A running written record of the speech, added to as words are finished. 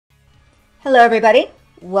Hello, everybody.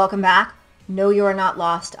 Welcome back. No, you are not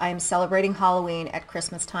lost. I am celebrating Halloween at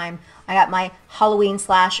Christmas time. I got my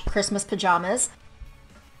Halloween/Christmas pajamas.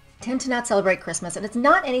 I tend to not celebrate Christmas, and it's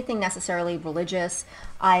not anything necessarily religious.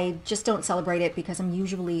 I just don't celebrate it because I'm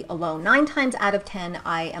usually alone. 9 times out of 10,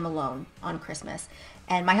 I am alone on Christmas.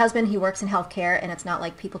 And my husband, he works in healthcare, and it's not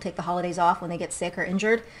like people take the holidays off when they get sick or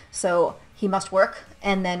injured, so he must work.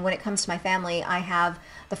 And then when it comes to my family, I have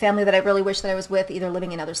the family that I really wish that I was with, either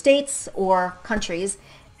living in other states or countries,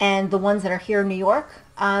 and the ones that are here in New York.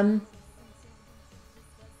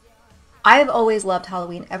 I've always loved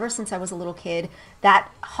Halloween ever since I was a little kid.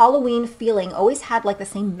 That Halloween feeling always had like the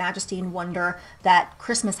same majesty and wonder that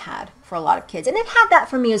Christmas had for a lot of kids. And it had that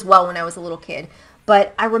for me as well when I was a little kid.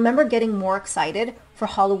 But I remember getting more excited for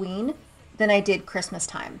Halloween than I did Christmas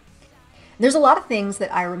time. There's a lot of things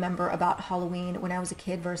that I remember about Halloween when I was a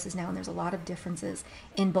kid versus now, and there's a lot of differences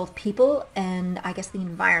in both people and I guess the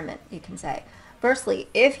environment, you can say. Firstly,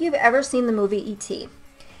 if you've ever seen the movie E.T.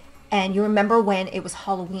 and you remember when it was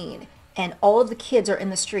Halloween and all of the kids are in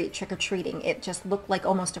the street trick-or-treating, it just looked like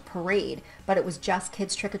almost a parade, but it was just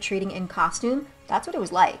kids trick-or-treating in costume. That's what it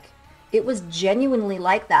was like. It was genuinely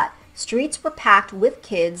like that. Streets were packed with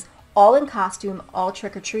kids, all in costume, all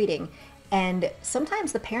trick-or-treating, and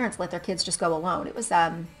sometimes the parents let their kids just go alone. It was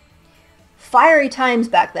fiery times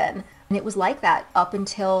back then. And it was like that up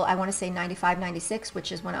until, I want to say 95, 96,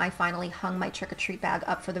 which is when I finally hung my trick-or-treat bag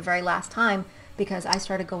up for the very last time because I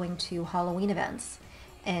started going to Halloween events.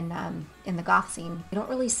 And in the goth scene, you don't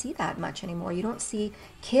really see that much anymore. You don't see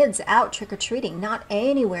kids out trick-or-treating, not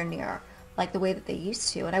anywhere near like the way that they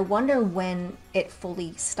used to. And I wonder when it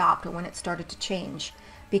fully stopped or when it started to change,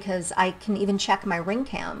 because I can even check my ring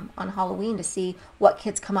cam on Halloween to see what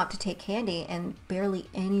kids come up to take candy, and barely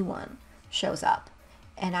anyone shows up.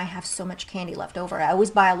 And I have so much candy left over. I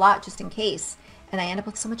always buy a lot just in case, and I end up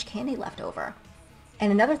with so much candy left over.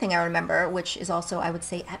 And another thing I remember, which is also, I would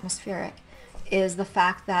say, atmospheric, is the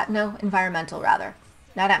fact that, no, environmental rather,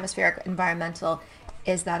 not atmospheric, environmental,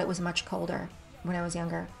 is that it was much colder when I was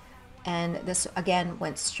younger. And this, again,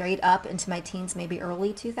 went straight up into my teens, maybe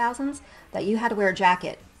early 2000s, that you had to wear a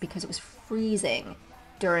jacket because it was freezing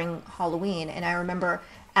during Halloween. And I remember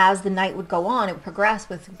as the night would go on, it would progress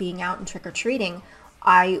with being out and trick-or-treating,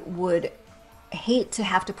 I would hate to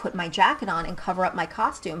have to put my jacket on and cover up my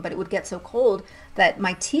costume, but it would get so cold that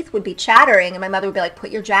my teeth would be chattering and my mother would be like, put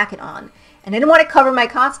your jacket on. And I didn't want to cover my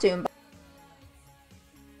costume.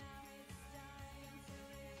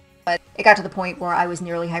 But it got to the point where I was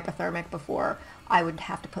nearly hypothermic before I would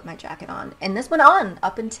have to put my jacket on. And this went on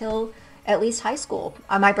up until at least high school.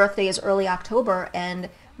 My birthday is early October, and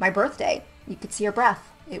my birthday, you could see your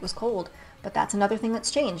breath. It was cold. But that's another thing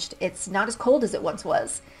that's changed. It's not as cold as it once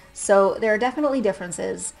was. So there are definitely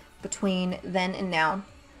differences between then and now.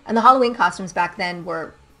 And the Halloween costumes back then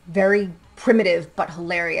were very primitive but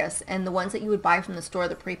hilarious, and the ones that you would buy from the store,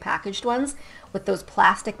 the pre-packaged ones with those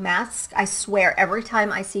plastic masks, I swear every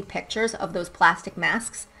time I see pictures of those plastic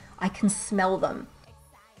masks, I can smell them.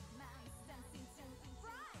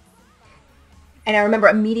 And I remember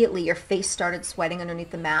immediately your face started sweating underneath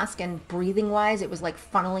the mask, and breathing wise it was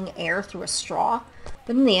like funneling air through a straw,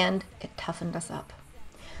 but in the end it toughened us up.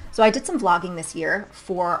 So I did some vlogging this year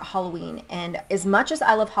for Halloween, and as much as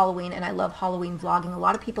I love Halloween and I love Halloween vlogging, a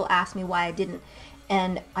lot of people ask me why I didn't,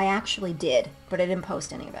 and I actually did, but I didn't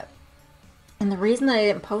post any of it. And the reason that I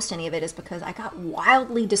didn't post any of it is because I got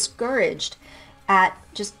wildly discouraged at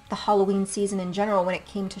just the Halloween season in general when it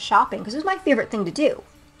came to shopping, because it was my favorite thing to do.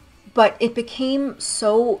 But it became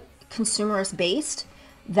so consumerist based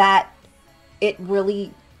that it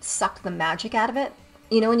really sucked the magic out of it.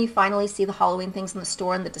 You know, when you finally see the Halloween things in the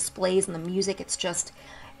store and the displays and the music, it's just,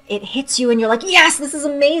 it hits you and you're like, yes, this is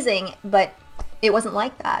amazing. But it wasn't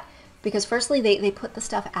like that, because firstly, they put the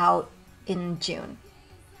stuff out in June.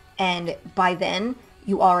 And by then,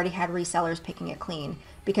 you already had resellers picking it clean,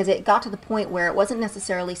 because it got to the point where it wasn't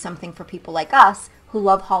necessarily something for people like us who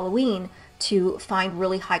love Halloween to find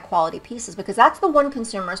really high quality pieces, because that's the one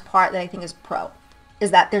consumerist part that I think is pro.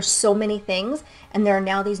 Is that there's so many things, and there are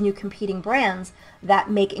now these new competing brands that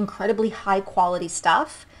make incredibly high quality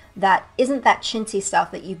stuff that isn't that chintzy stuff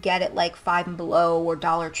that you get at like Five and Below or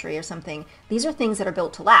Dollar Tree or something. These are things that are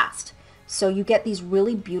built to last. So you get these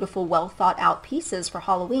really beautiful, well thought out pieces for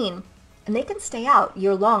Halloween, and they can stay out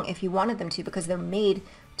year long if you wanted them to, because they're made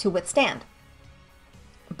to withstand.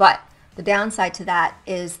 But the downside to that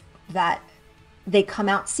is that they come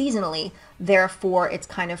out seasonally, therefore it's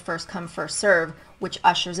kind of first come, first serve, which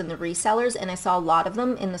ushers in the resellers, and I saw a lot of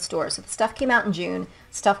them in the stores. So the stuff came out in June,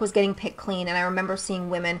 stuff was getting picked clean, and I remember seeing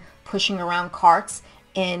women pushing around carts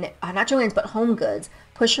in, not Joann's, but Home Goods,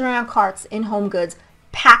 pushing around carts in Home Goods,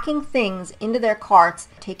 packing things into their carts,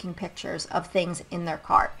 taking pictures of things in their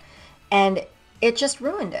cart. And it just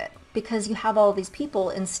ruined it, because you have all these people,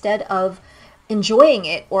 instead of enjoying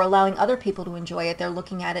it or allowing other people to enjoy it, they're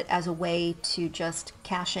looking at it as a way to just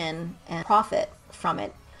cash in and profit from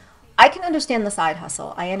it. I can understand the side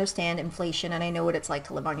hustle. I understand inflation, and I know what it's like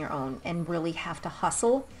to live on your own and really have to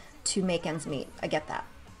hustle to make ends meet. I get that.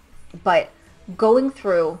 But going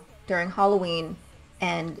through during Halloween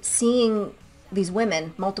and seeing these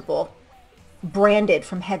women, multiple, branded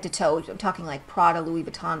from head to toe, I'm talking like Prada, Louis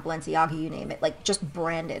Vuitton, Balenciaga, you name it, like just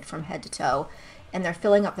branded from head to toe, and they're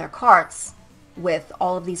filling up their carts with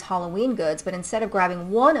all of these Halloween goods, but instead of grabbing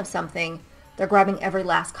one of something, they're grabbing every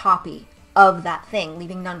last copy of that thing,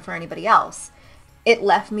 leaving none for anybody else. It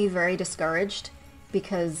left me very discouraged,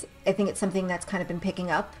 because I think it's something that's kind of been picking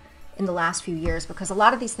up in the last few years, because a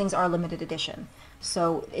lot of these things are limited edition.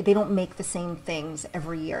 So they don't make the same things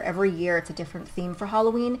every year. Every year it's a different theme for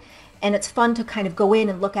Halloween, and it's fun to kind of go in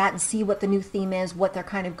and look at and see what the new theme is, what they're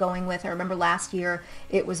kind of going with. I remember last year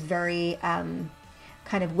it was very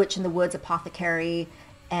kind of Witch in the Woods, apothecary,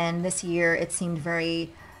 and this year it seemed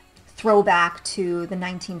very throwback to the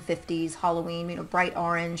 1950s Halloween, you know, bright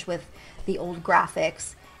orange with the old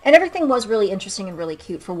graphics. And everything was really interesting and really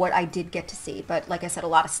cute for what I did get to see. But like I said, a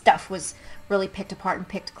lot of stuff was really picked apart and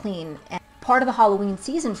picked clean. And part of the Halloween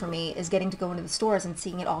season for me is getting to go into the stores and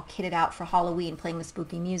seeing it all kitted out for Halloween, playing the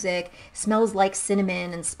spooky music. Smells like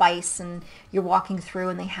cinnamon and spice, and you're walking through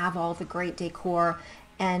and they have all the great decor.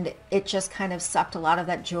 And it just kind of sucked a lot of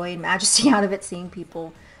that joy and majesty out of it, seeing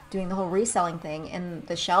people doing the whole reselling thing and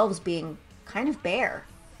the shelves being kind of bare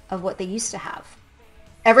of what they used to have.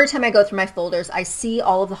 Every time I go through my folders, I see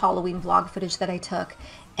all of the Halloween vlog footage that I took,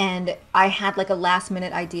 and I had like a last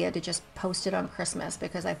minute idea to just post it on Christmas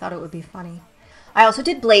because I thought it would be funny. I also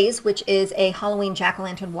did Blaze, which is a Halloween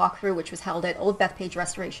jack-o'-lantern walkthrough, which was held at Old Bethpage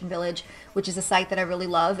Restoration Village, which is a site that I really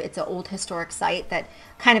love. It's an old historic site that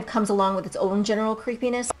kind of comes along with its own general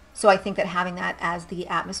creepiness. So I think that having that as the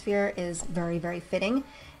atmosphere is very, very fitting.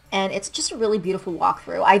 And it's just a really beautiful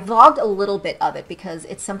walkthrough. I vlogged a little bit of it because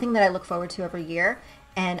it's something that I look forward to every year,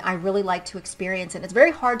 and I really like to experience it. It's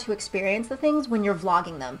very hard to experience the things when you're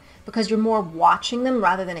vlogging them because you're more watching them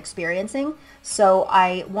rather than experiencing. So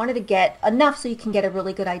I wanted to get enough so you can get a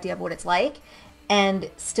really good idea of what it's like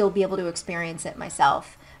and still be able to experience it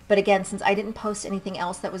myself. But again, since I didn't post anything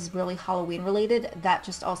else that was really Halloween related, that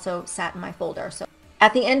just also sat in my folder. So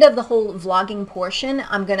at the end of the whole vlogging portion,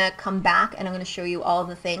 I'm going to come back and I'm going to show you all of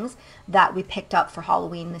the things that we picked up for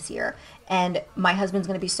Halloween this year. And my husband's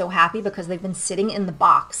going to be so happy because they've been sitting in the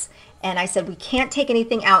box. And I said, we can't take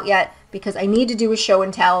anything out yet because I need to do a show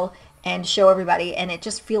and tell and show everybody. And it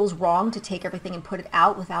just feels wrong to take everything and put it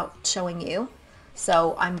out without showing you.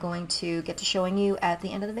 So I'm going to get to showing you at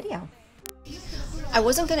the end of the video. I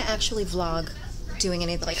wasn't going to actually vlog doing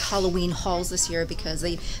any of the like Halloween hauls this year because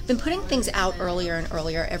they've been putting things out earlier and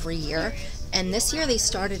earlier every year, and this year they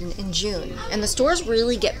started in June, and the stores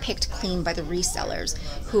really get picked clean by the resellers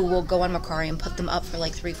who will go on Macari and put them up for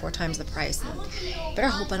like 3-4 times the price. And better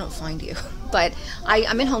hope I don't find you. But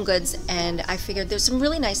I'm in Home Goods, and I figured there's some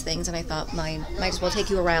really nice things, and I thought might as well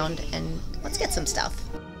take you around and let's get some stuff.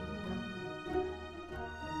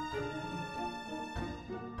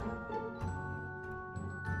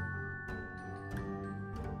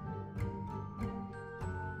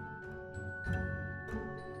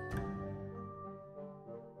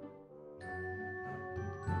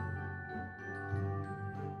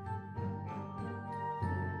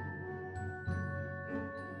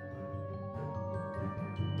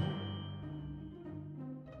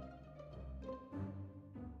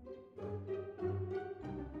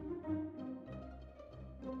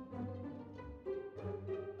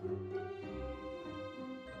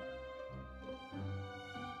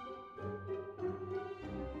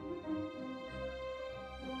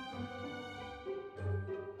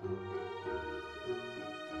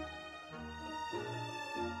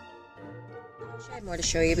 I had more to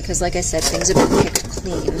show you because, like I said, things have been picked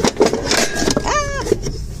clean. Ah!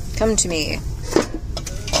 Come to me.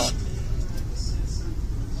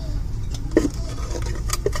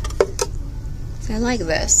 I like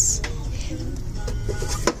this.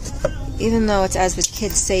 Even though it's, as the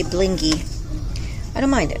kids say, blingy. I don't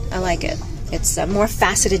mind it. I like it. It's more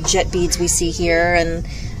faceted jet beads we see here and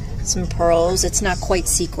some pearls. It's not quite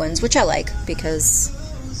sequins, which I like because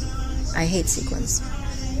I hate sequins.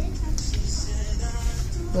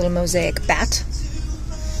 Little mosaic bat.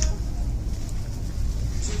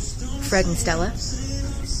 Fred and Stella.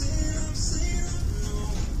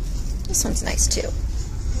 This one's nice too.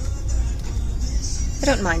 I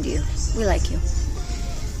don't mind you. We like you.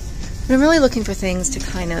 But I'm really looking for things to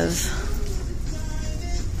kind of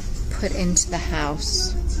put into the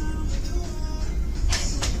house.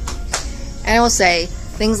 And I will say,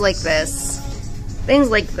 things like this,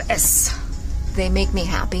 they make me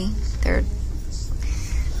happy.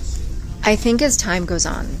 I think as time goes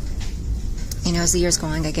on, you know, as the years go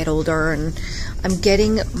on, I get older and I'm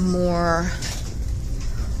getting more,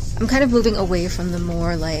 I'm kind of moving away from the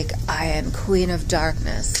more like, I am queen of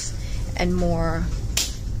darkness, and more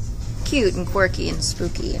cute and quirky and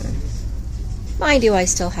spooky. And mind you, I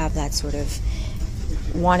still have that sort of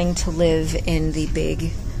wanting to live in the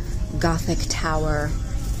big Gothic tower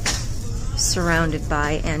surrounded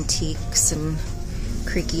by antiques and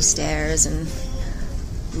creaky stairs and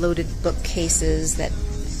loaded bookcases that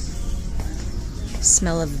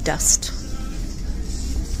smell of dust.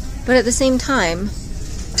 But at the same time,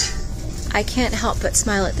 I can't help but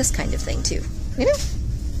smile at this kind of thing too, you know?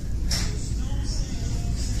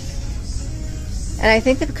 And I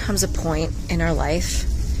think there becomes a point in our life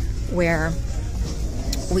where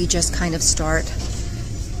we just kind of start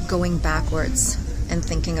going backwards and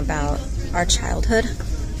thinking about our childhood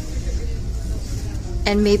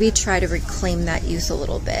and maybe try to reclaim that youth a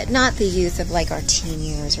little bit. Not the youth of like our teen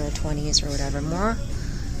years or our 20s or whatever, more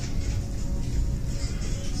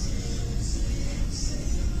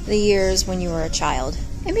the years when you were a child,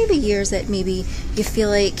 and maybe years that maybe you feel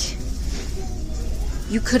like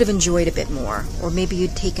you could have enjoyed a bit more, or maybe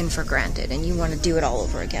you'd taken for granted and you want to do it all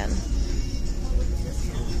over again.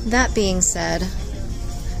 That being said,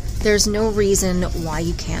 there's no reason why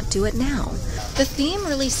you can't do it now. The theme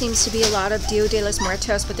really seems to be a lot of Dia de los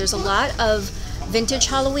Muertos, but there's a lot of vintage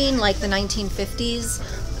Halloween, like the 1950s,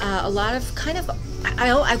 a lot of kind of,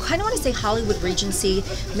 I kind of want to say Hollywood Regency,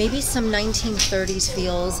 maybe some 1930s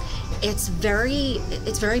feels. It's very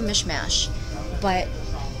mishmash, but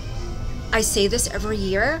I say this every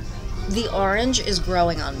year, the orange is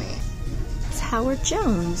growing on me. It's Howard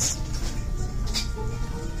Jones.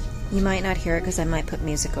 You might not hear it because I might put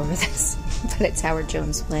music over this, but it's Howard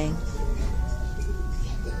Jones playing.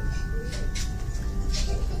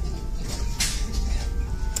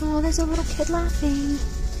 Oh, there's a little kid laughing.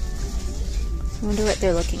 I wonder what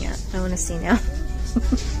they're looking at. I want to see now.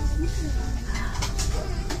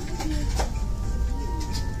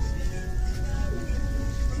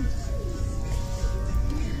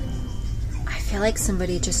 I feel like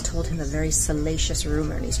somebody just told him a very salacious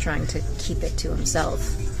rumor and he's trying to keep it to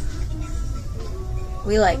himself.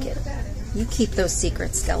 We like it. You keep those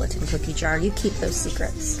secrets, skeleton cookie jar. You keep those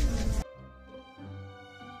secrets.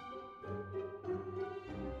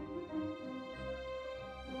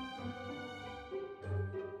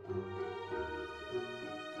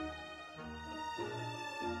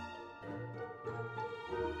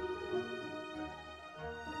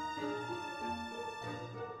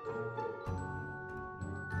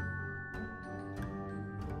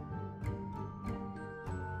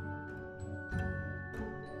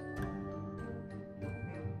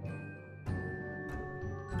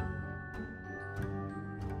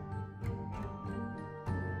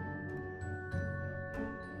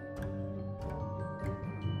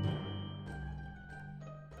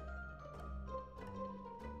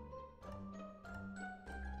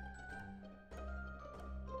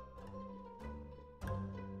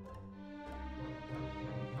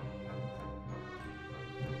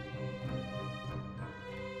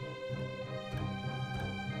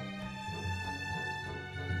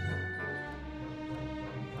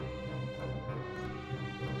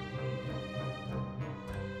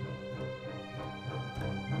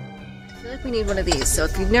 I feel like we need one of these. So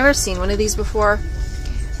if you've never seen one of these before,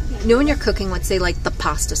 you know when you're cooking, let's say like the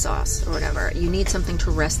pasta sauce or whatever, you need something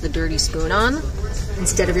to rest the dirty spoon on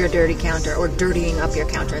instead of your dirty counter or dirtying up your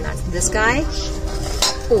counter, and that's this guy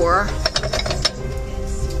or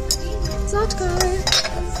that guy.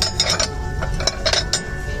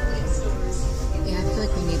 Yeah, I feel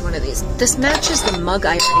like we need one of these. This matches the mug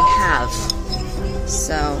I already have,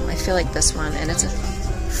 so I feel like this one, and it's a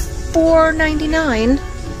 $4.99.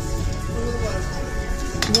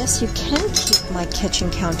 Yes, you can keep my kitchen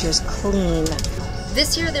counters clean.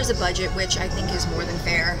 This year there's a budget which I think is more than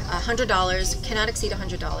fair. $100, cannot exceed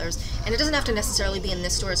 $100. And it doesn't have to necessarily be in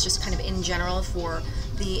this store, it's just kind of in general for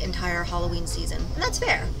the entire Halloween season. And that's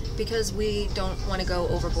fair, because we don't want to go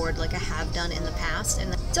overboard like I have done in the past.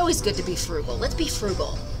 And it's always good to be frugal. Let's be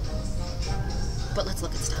frugal. But let's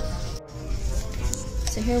look at stuff.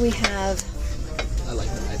 So here we have... I like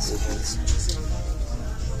the icicles.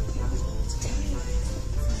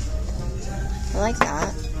 I like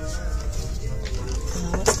that.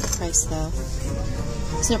 What's the price though?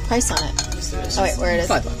 There's no price on it. Oh wait, where it is?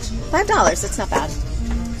 $5. $5. That's not bad.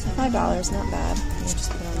 $5, not bad. Let me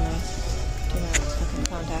just put on my do not fucking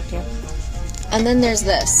contact here. And then there's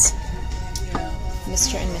this.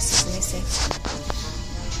 Mr. and Mrs. Let me see.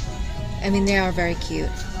 I mean, they are very cute.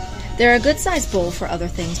 They're a good size bowl for other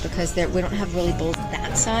things because we don't have really bowls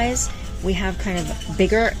that size. We have kind of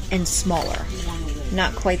bigger and smaller.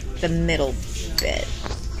 Not quite the middle bit.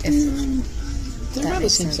 They're about the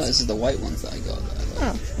same size as the white ones that I got.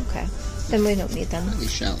 Oh, okay. Then we don't need them. Really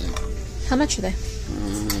shallow. How much are they?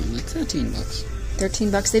 Like $13.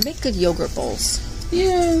 $13. They make good yogurt bowls.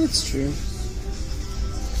 Yeah, that's true.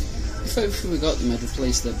 If we got them, I'd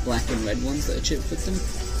replace the black and red ones that are chipped with them.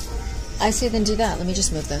 I say then do that. Let me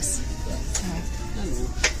just move this. Yeah. Alright. I don't know.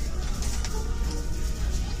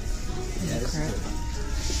 Yeah, Crap.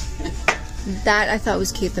 That I thought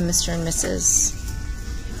was cute, the Mr. and Mrs.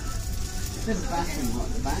 There's a bathroom at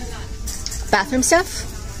the back. Bathroom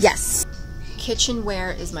stuff? Yes.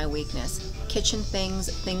 Kitchenware is my weakness. Kitchen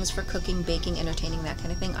things for cooking, baking, entertaining, that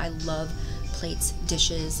kind of thing. I love plates,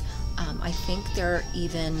 dishes. I think there are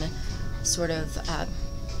even sort of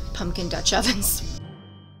pumpkin Dutch ovens.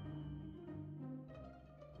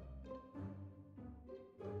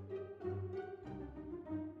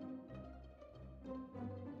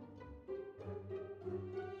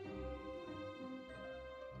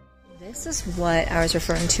 This is what I was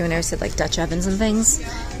referring to when I said like Dutch ovens and things.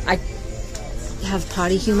 I have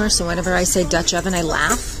potty humor, so whenever I say Dutch oven, I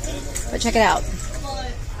laugh. But check it out.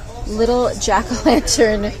 Little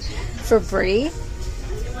jack-o'-lantern for brie.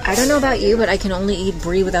 I don't know about you, but I can only eat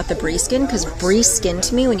brie without the brie skin, because brie skin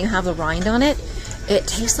to me, when you have the rind on it, it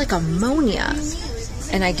tastes like ammonia.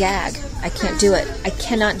 And I gag. I can't do it. I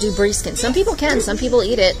cannot do brie skin. Some people can. Some people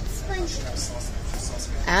eat it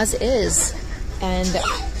as is. And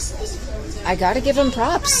I gotta give them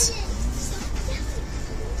props.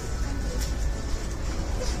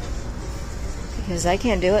 Because I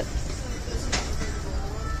can't do it.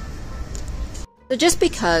 So just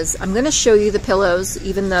because, I'm gonna show you the pillows,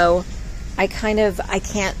 even though I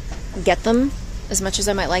can't get them as much as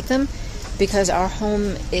I might like them, because our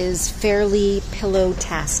home is fairly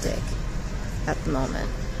pillow-tastic at the moment.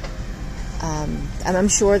 And I'm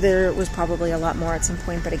sure there was probably a lot more at some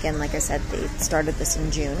point, but again, like I said, they started this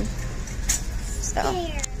in June. So,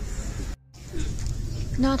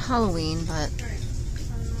 not Halloween, but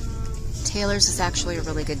Taylor's is actually a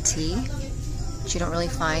really good tea, which you don't really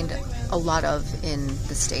find a lot of in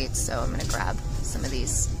the States, so I'm going to grab some of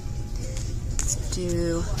these. Let's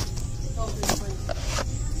do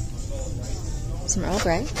some Earl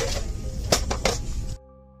Grey.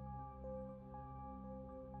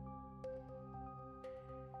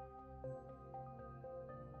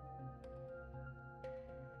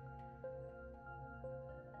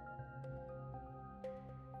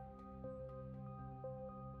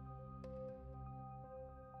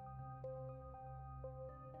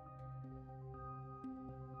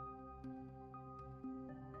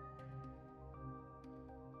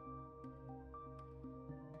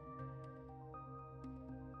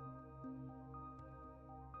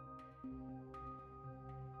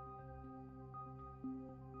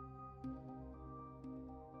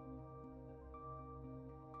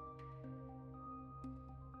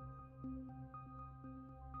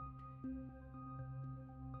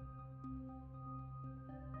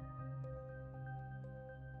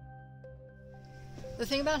 The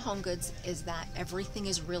thing about Home Goods is that everything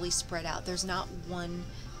is really spread out. There's not one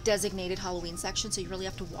designated Halloween section, so you really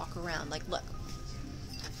have to walk around. Like, look,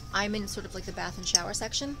 I'm in sort of like the bath and shower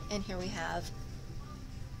section, and here we have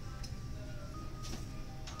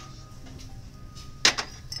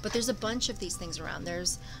but there's a bunch of these things around.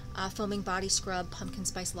 There's foaming body scrub, pumpkin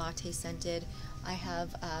spice latte scented. I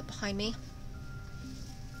have behind me,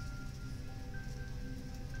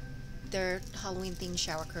 they're Halloween themed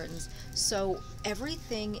shower curtains. So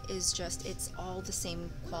everything is just, it's all the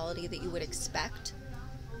same quality that you would expect,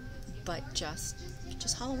 but just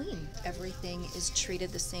Halloween. Everything is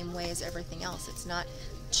treated the same way as everything else. It's not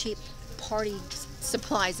cheap party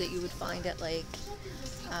supplies that you would find at like,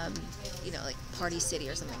 you know, like Party City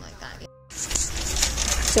or something like that.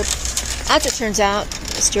 So as it turns out,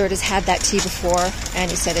 Stuart has had that tea before, and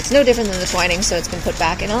he said it's no different than the Twining, so it's been put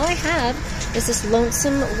back. And all I have is this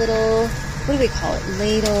lonesome little, what do we call it,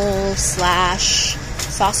 ladle slash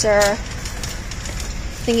saucer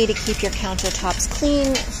thingy to keep your countertops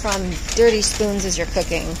clean from dirty spoons as you're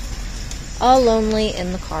cooking. All lonely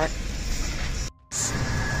in the cart.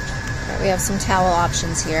 Right, we have some towel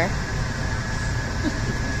options here.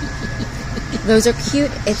 Those are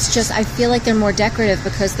cute. It's just, I feel like they're more decorative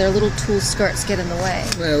because their little tulle skirts get in the way.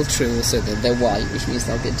 Well, true. Also, they're white, which means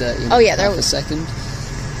they'll get dirty in they're a second.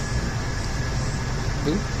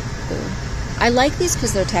 Ooh. I like these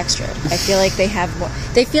because they're textured. I feel like they have more.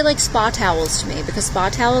 They feel like spa towels to me because spa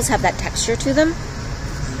towels have that texture to them.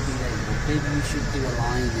 Maybe you should do a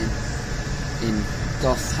line in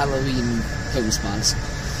goth Halloween homespuns.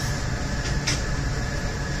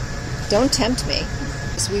 Don't tempt me.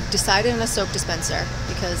 So we've decided on a soap dispenser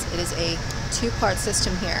because it is a two-part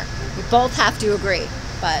system here. We both have to agree,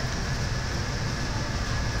 but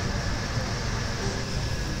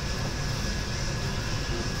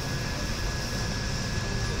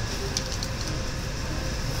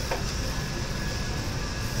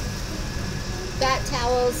bat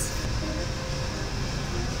towels.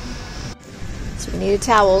 So we needed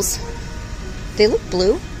towels. They look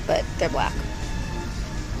blue, but they're black.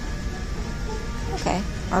 Okay,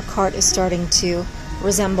 our cart is starting to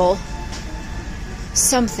resemble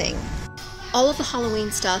something. All of the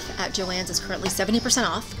Halloween stuff at Joann's is currently 70%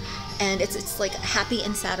 off, and it's like happy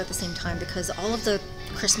and sad at the same time because all of the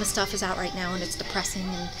Christmas stuff is out right now and it's depressing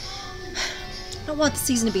and I don't want the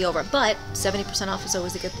season to be over, but 70% off is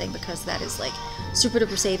always a good thing because that is like super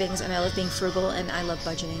duper savings, and I love being frugal and I love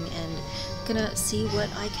budgeting and gonna see what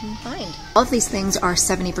I can find. All of these things are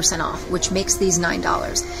 70% off, which makes these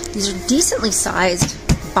 $9. These are decently sized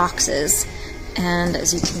boxes, and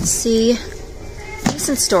as you can see,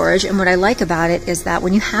 decent storage. And what I like about it is that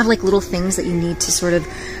when you have like little things that you need to sort of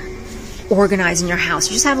organize in your house,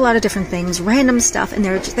 you just have a lot of different things, random stuff, and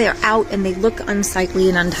they are out and they look unsightly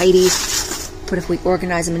and untidy. But if we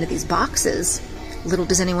organize them into these boxes, little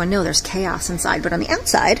does anyone know there's chaos inside, but on the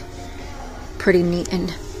outside, pretty neat and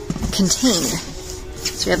contained.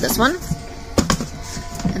 So we have this one,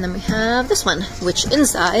 and then we have this one, which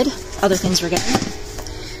inside, other things we're getting.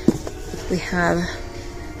 We have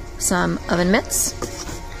some oven mitts,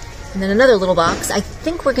 and then another little box. I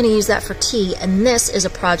think we're going to use that for tea, and this is a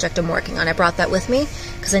project I'm working on. I brought that with me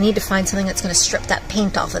because I need to find something that's going to strip that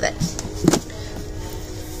paint off of it.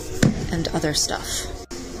 And other stuff.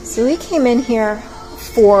 So we came in here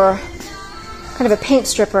for kind of a paint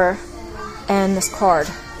stripper and this card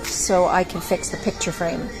so I can fix the picture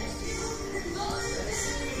frame.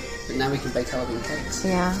 But now we can bake Halloween cakes.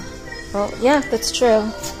 Yeah. Well, yeah, that's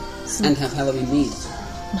true. And have Halloween mead.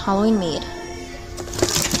 And Halloween mead.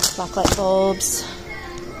 Blacklight bulbs.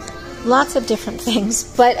 Lots of different things.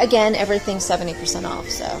 But again, everything's 70% off,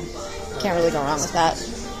 so can't really go wrong with that.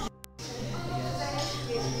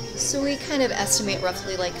 So we kind of estimate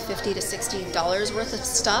roughly like $50 to $60 worth of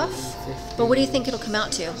stuff. 50, but what do you think it'll come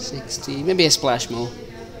out to? 60, maybe a splash more.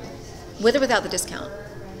 With or without the discount?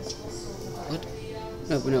 What?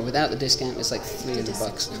 No, without the discount it's like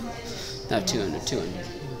 $300. No, 200.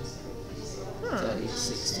 30,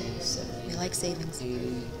 60, 70. We like savings. 80,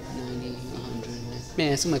 90, 100.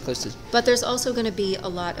 Yeah, somewhere close to. But there's also going to be a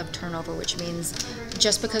lot of turnover, which means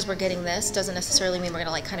just because we're getting this doesn't necessarily mean we're going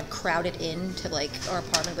to like kind of crowd it into like our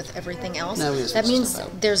apartment with everything else. No, that means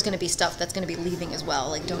there's going to be stuff that's going to be leaving as well,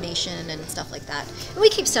 like donation and stuff like that. And we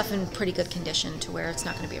keep stuff in pretty good condition to where it's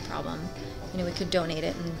not going to be a problem. You know, we could donate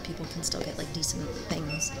it and people can still get like decent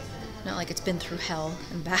things. Not like it's been through hell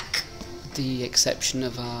and back. The exception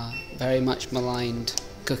of our very much maligned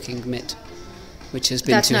cooking mitt, which has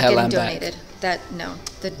been to hell and back. That's not getting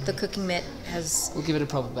donated. The cooking mitt has We'll give it a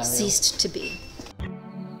proper burial. Ceased to be.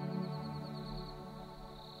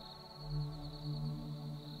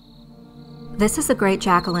 This is a great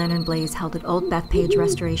jack-o'-lantern blaze held at Old Bethpage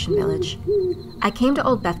Restoration Village. I came to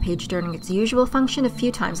Old Bethpage during its usual function a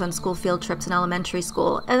few times on school field trips in elementary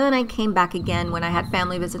school, and then I came back again when I had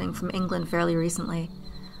family visiting from England fairly recently.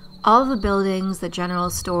 All of the buildings, the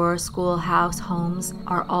general store, schoolhouse, homes,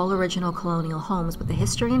 are all original colonial homes with the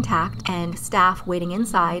history intact and staff waiting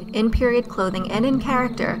inside, in period clothing and in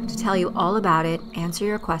character, to tell you all about it, answer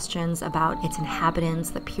your questions about its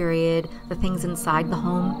inhabitants, the period, the things inside the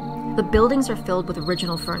home. The buildings are filled with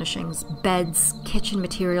original furnishings, beds, kitchen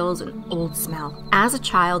materials, and old smell. As a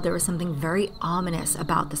child, there was something very ominous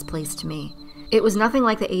about this place to me. It was nothing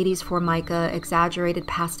like the 80s Formica, exaggerated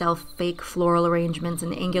pastel fake floral arrangements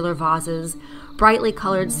and angular vases, brightly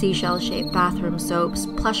colored seashell-shaped bathroom soaps,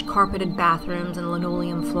 plush carpeted bathrooms, and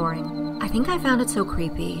linoleum flooring. I think I found it so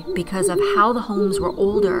creepy because of how the homes were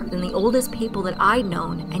older than the oldest people that I'd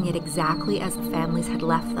known, and yet exactly as the families had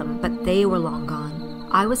left them, but they were long gone.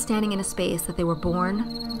 I was standing in a space that they were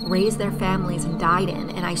born, raised their families, and died in,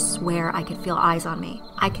 and I swear I could feel eyes on me.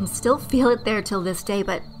 I can still feel it there till this day,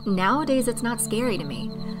 but nowadays it's not scary to me,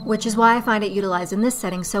 which is why I find it utilized in this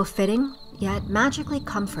setting so fitting. yet magically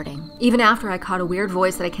comforting, even after I caught a weird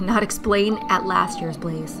voice that I cannot explain at last year's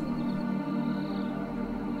blaze.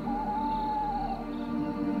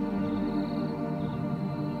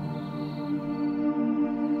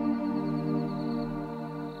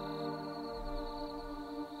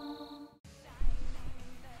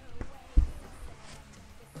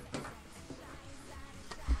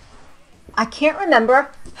 I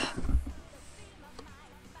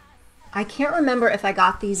can't remember if I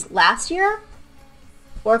got these last year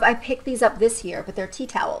or if I picked these up this year, but they're tea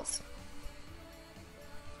towels.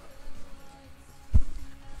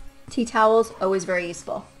 Tea towels, always very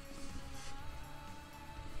useful.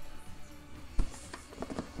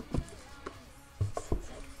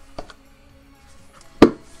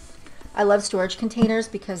 I love storage containers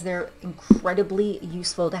because they're incredibly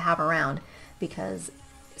useful to have around, because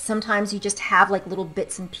sometimes you just have like little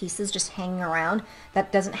bits and pieces just hanging around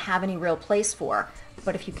that doesn't have any real place for.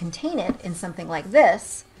 But if you contain it in something like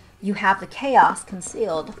this, you have the chaos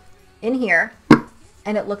concealed in here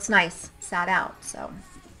and it looks nice sat out. So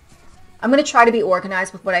I'm going to try to be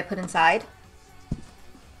organized with what I put inside.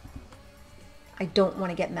 I don't want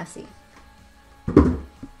to get messy.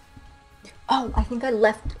 Oh, I think I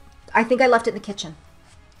left it in the kitchen.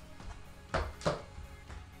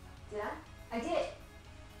 Did I? I did.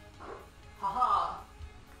 Haha.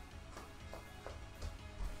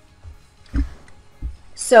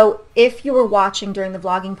 So if you were watching during the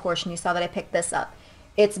vlogging portion, you saw that I picked this up.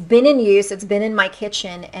 It's been in use, it's been in my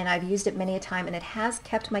kitchen, and I've used it many a time, and it has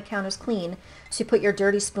kept my counters clean to put your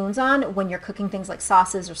dirty spoons on when you're cooking things like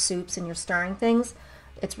sauces or soups and you're stirring things.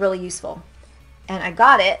 It's really useful. And I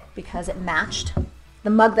got it because it matched the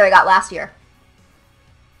mug that I got last year.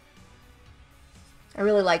 I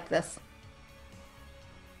really liked this.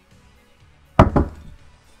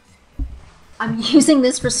 I'm using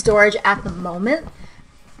this for storage at the moment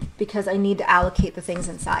because I need to allocate the things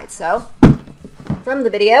inside. So, from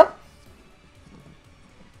the video,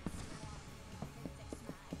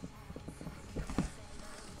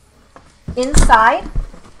 inside,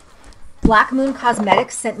 Black Moon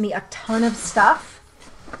Cosmetics sent me a ton of stuff,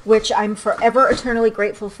 which I'm forever eternally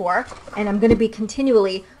grateful for, and I'm going to be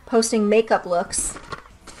continually posting makeup looks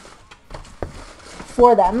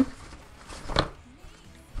for them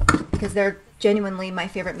because they're genuinely my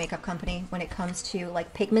favorite makeup company when it comes to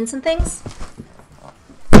like pigments and things.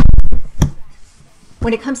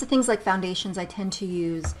 When it comes to things like foundations, I tend to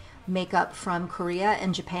use makeup from Korea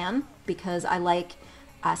and Japan because I like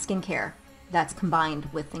skincare that's combined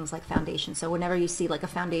with things like foundation. So whenever you see like a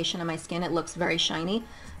foundation on my skin, it looks very shiny.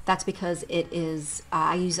 That's because it is,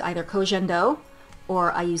 I use either Kojendo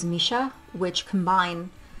or I use Misha, which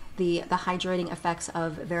combine the hydrating effects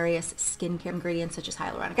of various skincare ingredients such as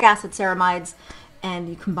hyaluronic acid, ceramides, and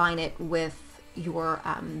you combine it with your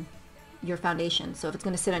foundation. So if it's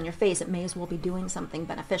going to sit on your face, it may as well be doing something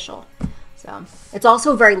beneficial. So it's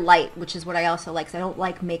also very light, which is what I also like. So I don't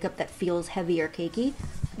like makeup that feels heavy or cakey.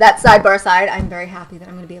 That sidebar aside, I'm very happy that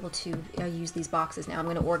I'm going to be able to use these boxes now. I'm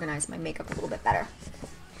going to organize my makeup a little bit better.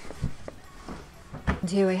 And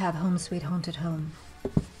here we have Home Sweet Haunted Home.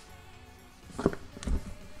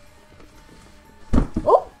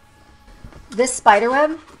 Oh, this spider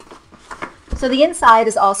web. So the inside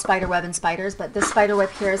is all spider web and spiders, but this spider web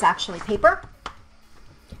here is actually paper.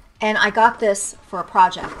 And I got this for a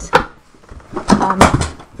project,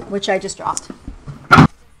 which I just dropped.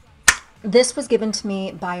 This was given to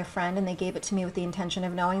me by a friend, and they gave it to me with the intention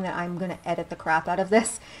of knowing that I'm going to edit the crap out of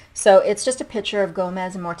this. So it's just a picture of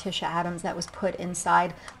Gomez and Morticia Addams that was put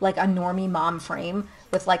inside like a normie mom frame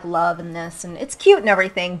with like love and this, and it's cute and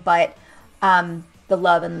everything, but the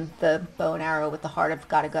love and the bow and arrow with the heart have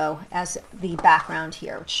got to go as the background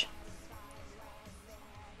here, which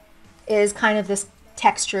is kind of this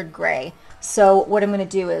textured gray. So what I'm going to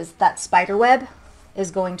do is that spider web is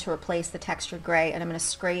going to replace the textured gray, and I'm going to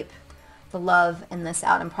scrape the love and this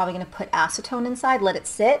out. I'm probably going to put acetone inside, let it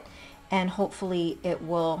sit, and hopefully it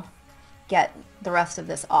will get the rest of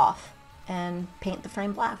this off and paint the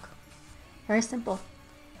frame black. Very simple.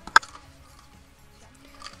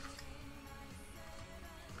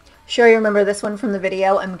 Sure, you remember this one from the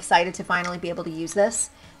video. I'm excited to finally be able to use this.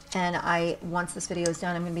 And once this video is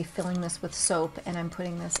done, I'm going to be filling this with soap, and I'm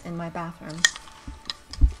putting this in my bathroom.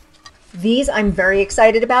 These I'm very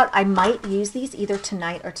excited about. I might use these either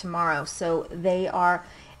tonight or tomorrow. So they're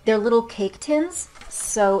little cake tins.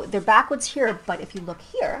 So they're backwards here, but if you look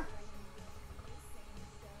here,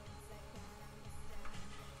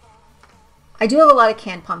 I do have a lot of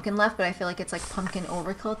canned pumpkin left, but I feel like it's like pumpkin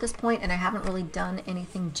overkill at this point, and I haven't really done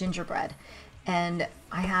anything gingerbread. and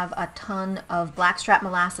I have a ton of blackstrap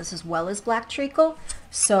molasses as well as black treacle.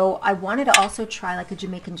 So I wanted to also try like a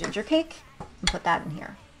Jamaican ginger cake and put that in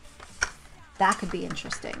here. That could be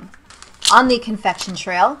interesting. On the confection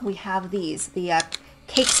trail, we have these, the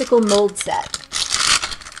Cakesicle mold set.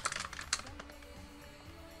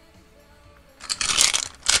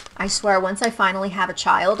 I swear, once I finally have a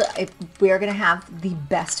child, we're going to have the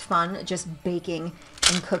best fun just baking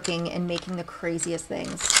and cooking and making the craziest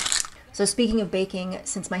things. So speaking of baking,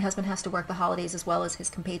 since my husband has to work the holidays as well as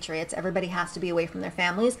his compatriots, everybody has to be away from their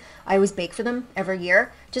families. I always bake for them every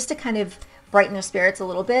year just to kind of brighten their spirits a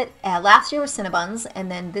little bit. Last year was Cinnabons,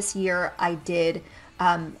 and then this year I did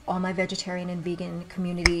all my vegetarian and vegan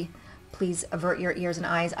community. Please avert your ears and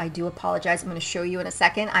eyes. I do apologize. I'm going to show you in a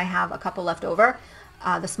second. I have a couple left over.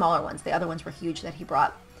 The smaller ones. The other ones were huge that he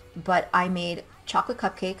brought. But I made chocolate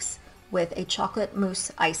cupcakes with a chocolate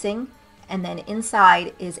mousse icing, and then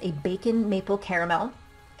inside is a bacon maple caramel,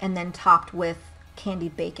 and then topped with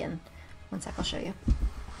candied bacon. One sec, I'll show you.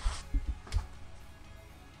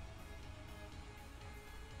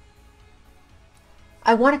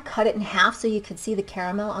 I want to cut it in half so you can see the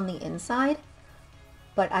caramel on the inside,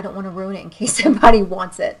 but I don't want to ruin it in case somebody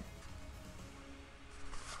wants it.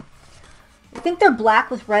 I think they're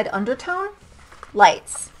black with red undertone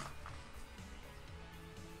lights.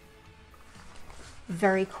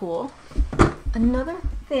 Very cool. Another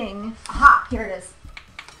thing. Aha, here it is.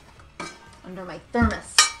 Under my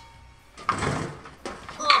thermos.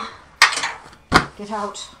 Ugh. Get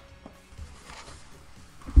out.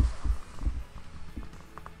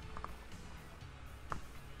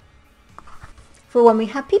 For when we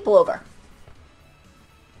have people over.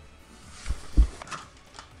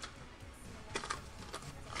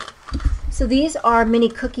 So these are mini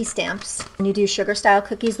cookie stamps. When you do sugar style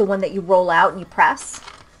cookies, the one that you roll out and you press.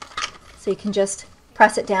 So you can just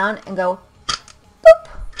press it down and go boop.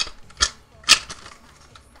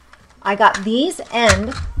 I got these,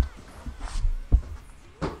 and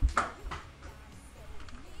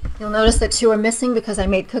you'll notice that two are missing because I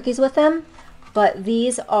made cookies with them. But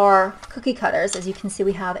these are cookie cutters. As you can see,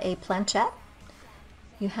 we have a planchette.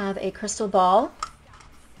 You have a crystal ball.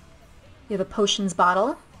 You have a potions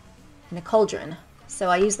bottle. And a cauldron. So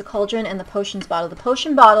I use the cauldron and the potions bottle. The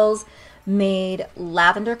potion bottles made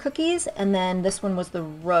lavender cookies, and then this one was the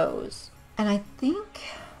rose. And I think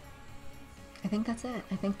that's it.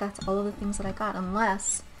 I think that's all of the things that I got,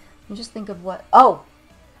 unless, let me just think of what, oh!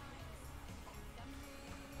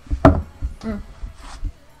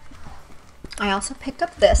 I also picked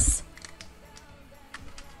up this.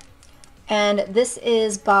 And this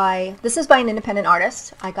is by an independent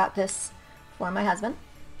artist. I got this for my husband.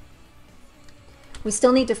 We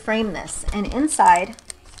still need to frame this, and inside,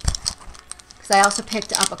 because I also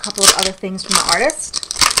picked up a couple of other things from the artist.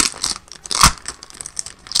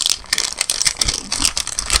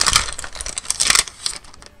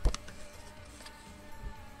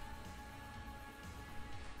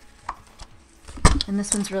 And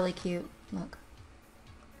this one's really cute, look,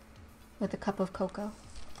 with a cup of cocoa.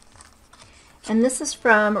 And this is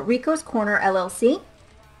from Rico's Corner LLC.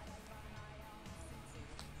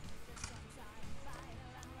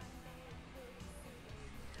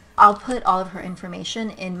 I'll put all of her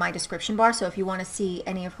information in my description bar, so if you want to see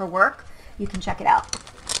any of her work, you can check it out.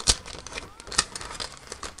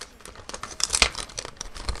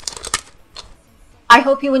 I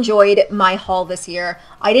hope you enjoyed my haul this year.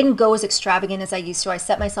 I didn't go as extravagant as I used to. I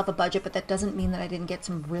set myself a budget, but that doesn't mean that I didn't get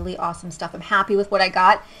some really awesome stuff. I'm happy with what I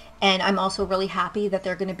got, and I'm also really happy that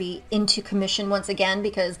they're going to be into commission once again,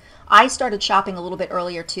 because I started shopping a little bit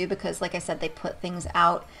earlier too, because like I said, they put things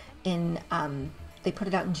out in they put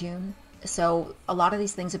it out in June. So a lot of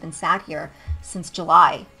these things have been sat here since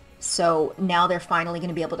July. So now they're finally going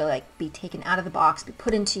to be able to like be taken out of the box, be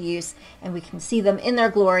put into use, and we can see them in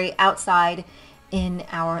their glory outside in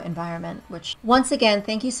our environment. Which, once again,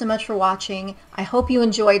 thank you so much for watching. I hope you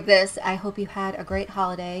enjoyed this. I hope you had a great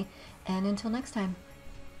holiday, and until next time,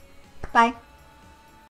 bye.